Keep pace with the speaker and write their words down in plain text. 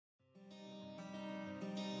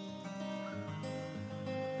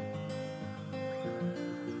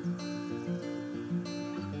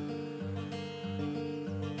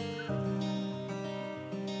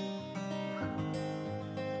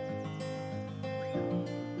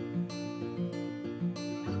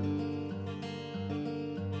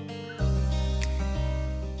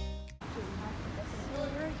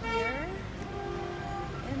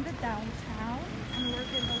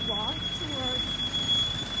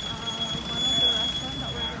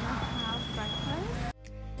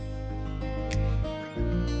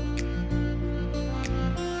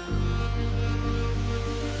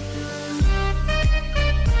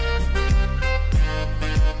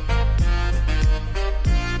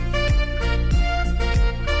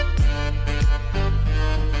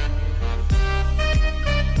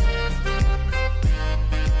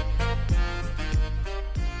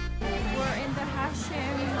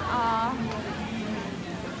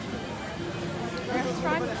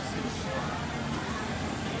restaurant.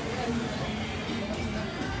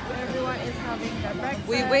 Everyone is having their breakfast.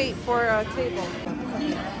 We wait for a table.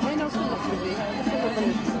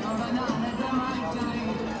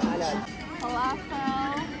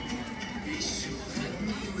 Falafel.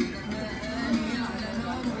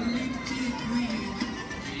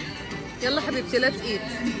 يلا حبيبتي let's eat.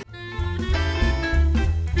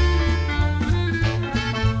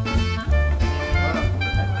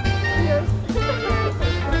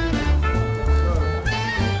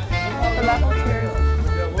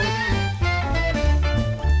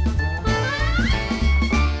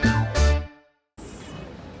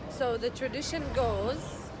 So the tradition goes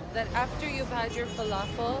that after you've had your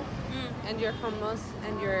falafel and your hummus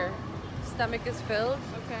and your stomach is filled,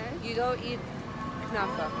 you go eat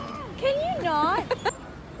knafa. Can you not?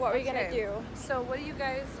 What are we gonna do? So what do you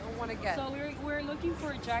guys want to get? So we're looking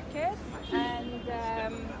for jackets and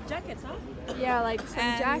jackets, huh? Yeah, like some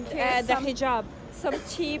And jackets, the some, hijab. some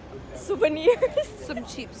cheap souvenirs. Some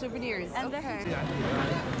cheap souvenirs. And okay.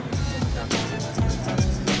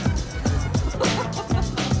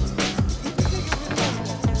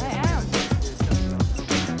 I am.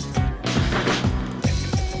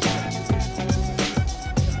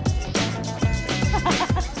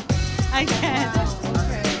 I can't.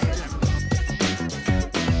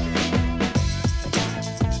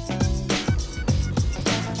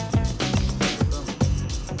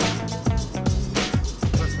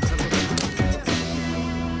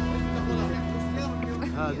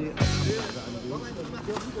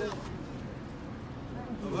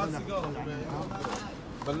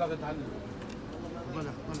 بلغت عنه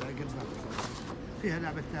بلغ طلع قلبك فيها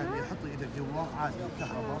لعبة ثانية حط ايدك جوا عادي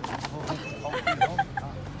كهرباء فيهم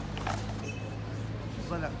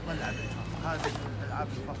بلغ طلع منها هذه الالعاب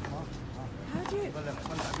الفخمة بلغ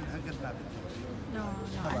طلع منها قلبها No,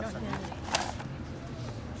 I don't get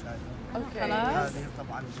it. Okay. هذه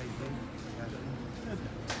طبعا جايبين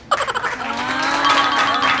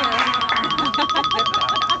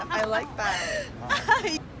I like that.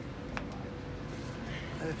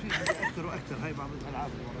 في اكثر واكثر هاي بعض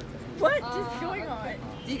الالعاب What is going on?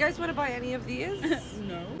 Do you guys want to buy any of these?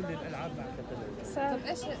 كل الالعاب مع كتلة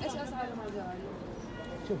ايش اسعارهم هذول؟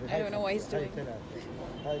 شوف I don't know what he's doing.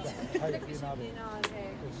 هاي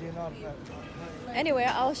الزينار Anyway,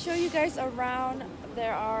 I'll show you guys around.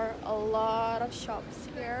 There are a lot of shops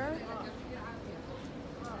here.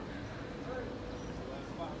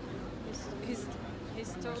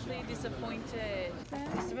 He's totally disappointed.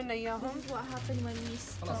 This This is what happened when we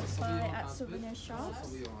stop by at souvenir shops.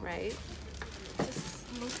 right? Just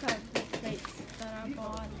look at the plates that I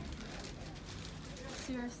bought.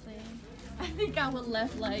 Seriously, I think I would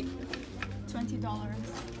left like $20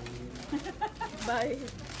 by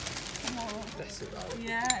tomorrow.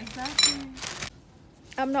 Yeah, exactly.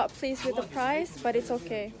 I'm not pleased with the price, but it's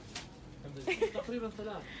okay.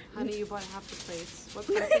 Honey, you bought half the place. What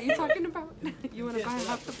price are you talking about? You want to buy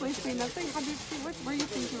half the place? Say nothing? Where you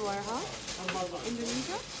think you are, huh?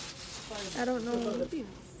 Indonesia? I don't know.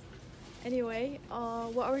 Philippines. Anyway,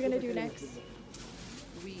 what are we gonna do next?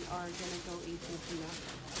 We are gonna go eat some tuna.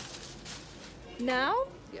 Now?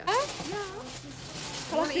 Yeah.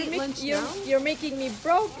 Yeah. Wanna eat lunch now? You're making me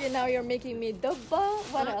broke, and now you're making me double.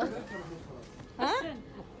 What else? Huh?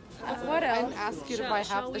 What else? And ask you to buy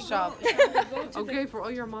half the shop. Okay, for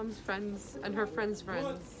all your mom's friends and her friends'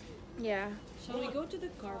 friends. Yeah. Shall we go to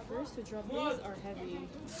the car first to drop these or heavy?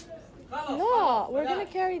 No, we're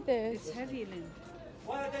gonna carry this. It's heavy, Lynn.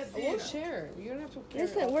 We'll share. You don't have to carry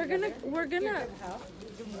Listen, it we're gonna half.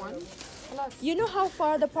 Do one. You know how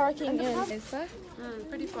far the parking is, huh?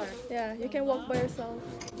 Pretty far. Yeah, you can walk by yourself.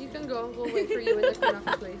 You can go. We'll wait for you in the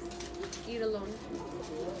Kunafa place. Eat alone.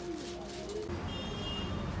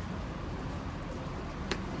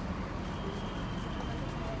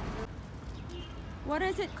 What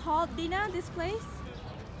is it called, Dina, this place?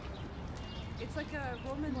 It's like a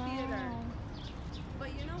Roman theater. But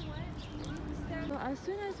you know what? So as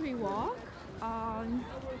soon as we walk,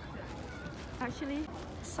 actually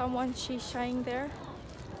someone shishaing there,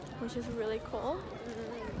 which is really cool.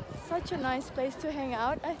 Such a nice place to hang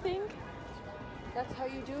out, I think. That's how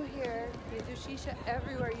you do here. You do shisha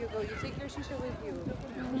everywhere you go. You take your shisha with you.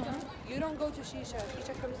 You don't go to shisha.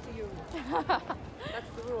 Shisha comes to you.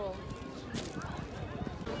 That's the rule.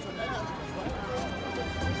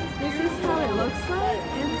 This is how it looks like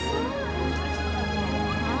inside.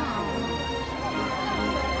 Wow.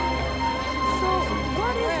 So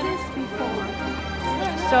what is this before?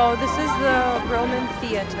 So this is the Roman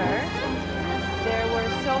theater. There were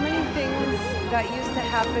so many things that used to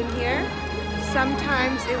happen here.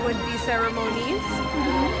 Sometimes it would be ceremonies.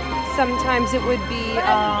 sometimes it would be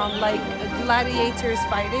like gladiators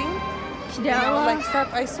fighting. You know, like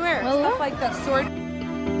stuff, I swear, stuff like that, sword.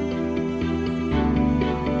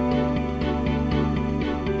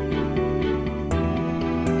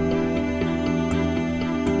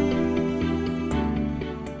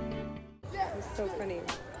 It's so funny.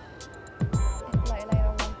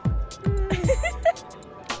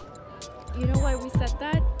 You know why we said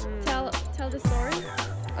that? Tell the story.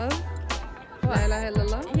 Of La ilaha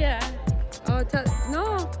illallah? Yeah. Oh,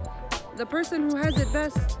 no. The person who has it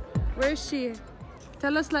best. Where is she?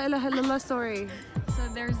 Tell us La ilaha illallah story. So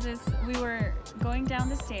there's this, we were going down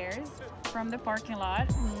the stairs from the parking lot,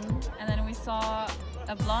 and then we saw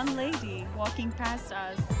a blonde lady walking past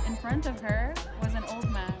us. In front of her was an old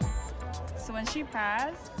man. So when she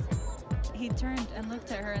passed, he turned and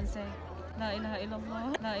looked at her and said, La ilaha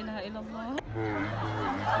illallah, La ilaha illallah.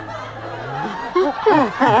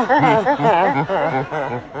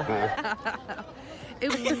 It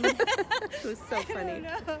was so funny.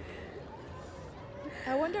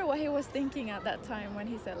 I wonder what he was thinking at that time when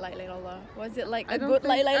he said La ilaha illallah. Was it like a don't good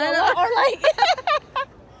La think- ilaha I illallah or like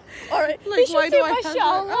or Like, he should why say do I have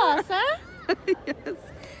mashallah, huh? Yes.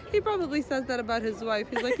 He probably says that about his wife.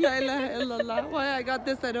 He's like, La ilaha illallah. Why I got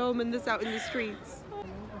this at home and this out in the streets.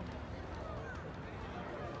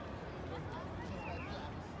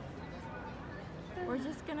 We're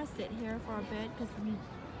just gonna sit here for a bit because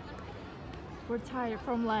we're tired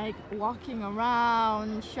from like walking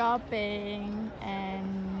around, shopping,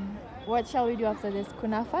 and what shall we do after this?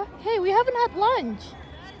 Kunafa? Hey, we haven't had lunch.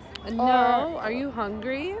 No, are you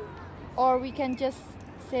hungry? Or we can just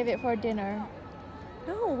save it for dinner.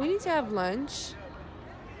 No, we need to have lunch.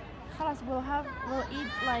 Khalas, we'll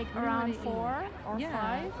eat like What do you around wanna 4 or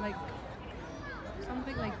 5. like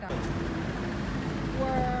something like that.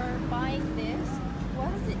 We're buying this.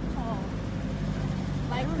 What is it called?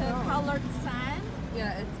 Like the colored sand.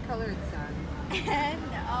 Yeah, it's colored sand. And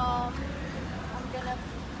I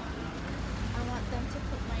want them to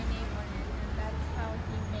put my name on it, and that's how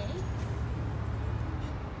he makes.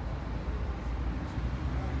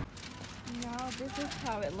 Now this is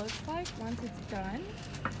how it looks like once it's done.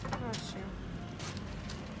 Oh, sure.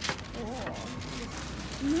 Oh,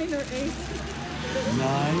 9 or 8.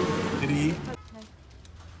 9, 3.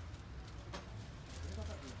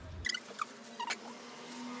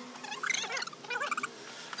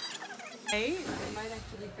 Hey, it might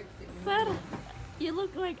actually fix it. Sir, you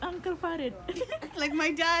look like Uncle Farid. Like my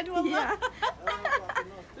dad, wallah. Yeah.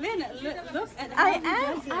 Lynn, look at I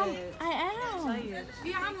am.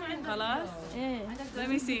 Khalas? Yeah. Let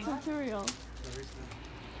me see. Tutorial.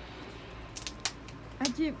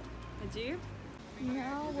 Ajib. Ajib?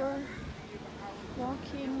 Now we're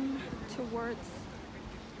walking towards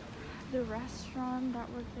the restaurant that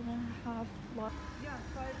we're gonna have lunch. Yeah,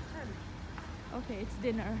 5:10. Okay, it's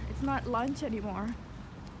dinner. It's not lunch anymore.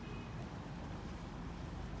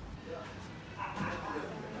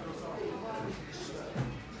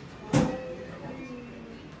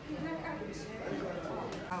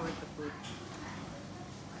 Devoured the food.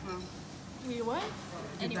 We what?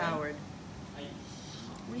 Devoured.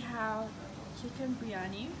 We have chicken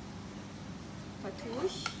biryani,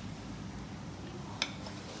 fatouche.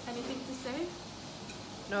 Anything to say?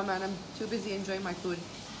 No, man, I'm too busy enjoying my food.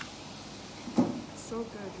 So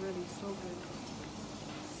good, really, so good.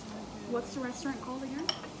 What's the restaurant called again?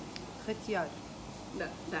 Khetiyat.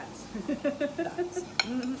 That's.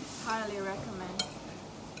 Highly recommend.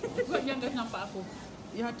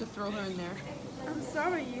 You had to throw her in there. I'm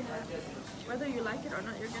sorry, whether you like it or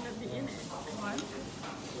not, you're gonna be in it. What?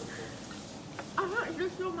 I can't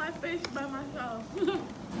just show my face by myself.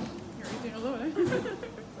 You're eating alone.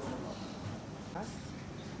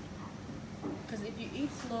 Because if you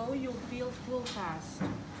eat slow, you'll feel full fast.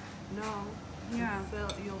 No. Yeah.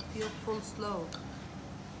 You'll feel full slow.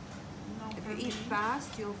 No, If for you eat me.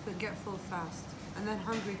 fast, you'll get full fast. And then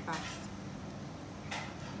hungry fast.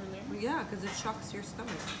 Really? Yeah, because it shocks your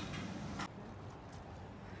stomach.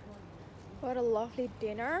 What a lovely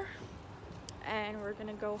dinner. And we're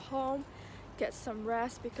gonna go home, get some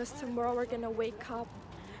rest, because tomorrow we're gonna wake up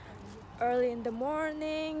early in the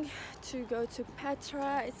morning to go to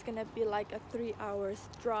Petra. It's gonna be like a 3 hours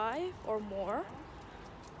drive or more.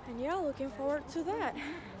 And yeah, looking forward to that.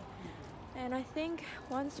 And I think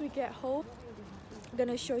once we get home, I'm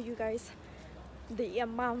gonna show you guys the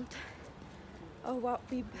amount of what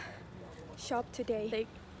we shopped today. Like,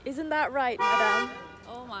 isn't that right, madam?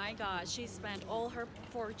 Oh my god, she spent all her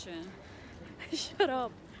fortune Shut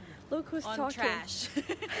up. Look who's on talking. trash.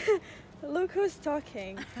 Look who's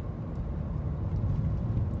talking.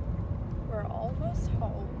 We're almost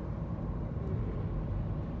home.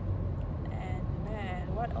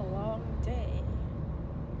 What a long day.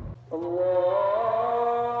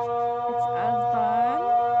 It's Azan.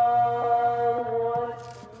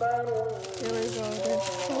 Here we go. There's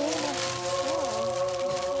so much stuff.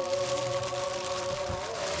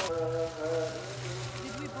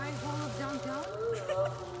 Did we buy whole of downtown?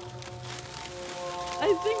 I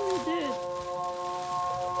think we did.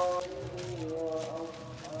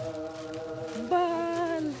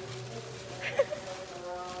 But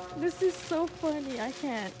this is so funny. I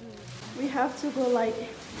can't. We have to go like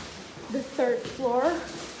the 3rd floor.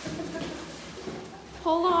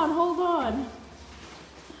 Hold on, hold on.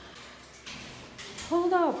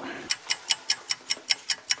 Hold up.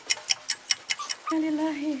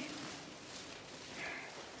 Alilahi.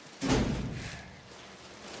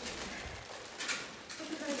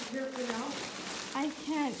 I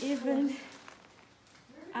can't even.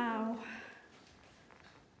 Ow.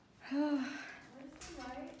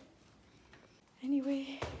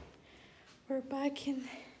 Anyway, we're back in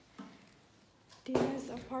Dina's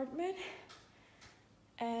apartment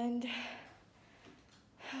and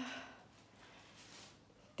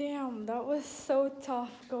damn, that was so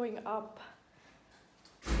tough going up.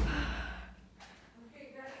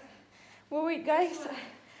 Well, wait guys,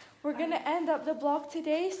 we're gonna end up the vlog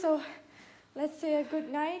today, so let's say a good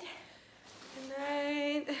night. Good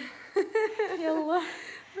night. Yalla.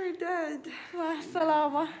 We're dead. Ma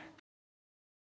salama.